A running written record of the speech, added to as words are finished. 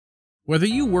Whether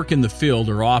you work in the field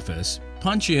or office,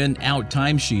 Punch In Out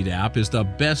Timesheet app is the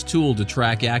best tool to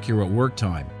track accurate work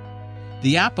time.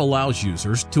 The app allows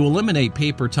users to eliminate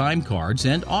paper time cards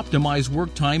and optimize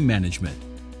work time management.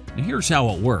 And here's how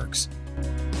it works.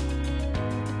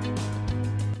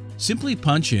 Simply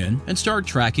punch in and start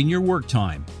tracking your work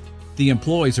time. The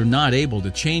employees are not able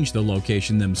to change the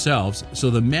location themselves, so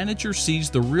the manager sees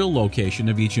the real location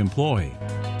of each employee.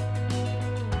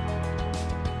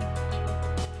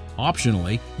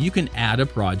 Optionally, you can add a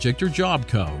project or job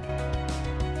code.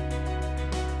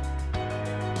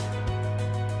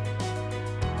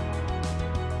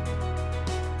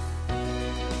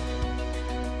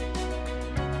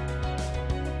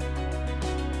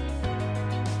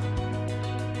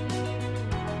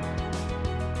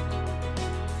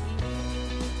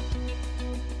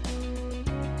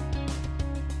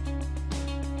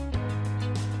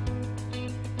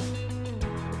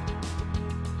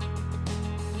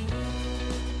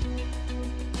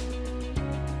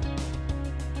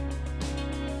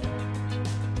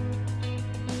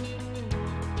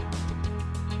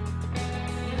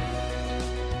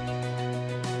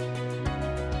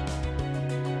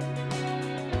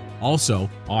 Also,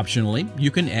 optionally,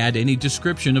 you can add any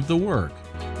description of the work.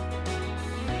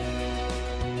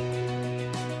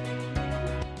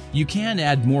 You can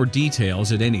add more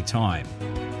details at any time.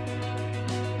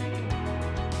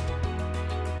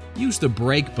 Use the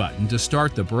break button to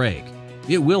start the break.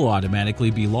 It will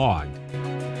automatically be logged.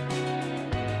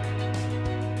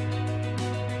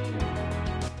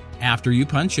 After you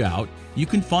punch out, you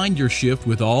can find your shift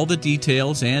with all the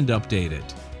details and update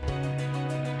it.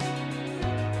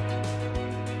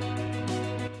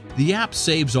 The app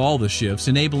saves all the shifts,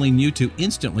 enabling you to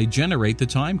instantly generate the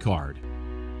time card.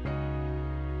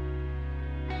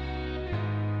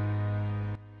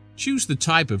 Choose the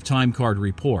type of time card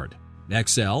report,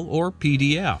 Excel or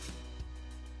PDF,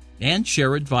 and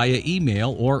share it via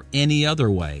email or any other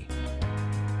way.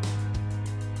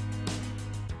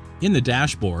 In the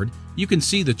dashboard, you can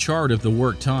see the chart of the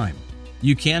work time.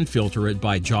 You can filter it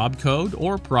by job code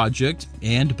or project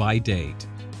and by date.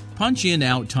 Punch In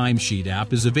Out Timesheet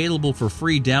app is available for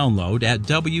free download at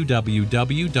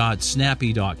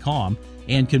www.snappy.com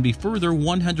and can be further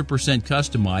 100%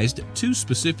 customized to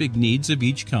specific needs of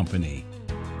each company.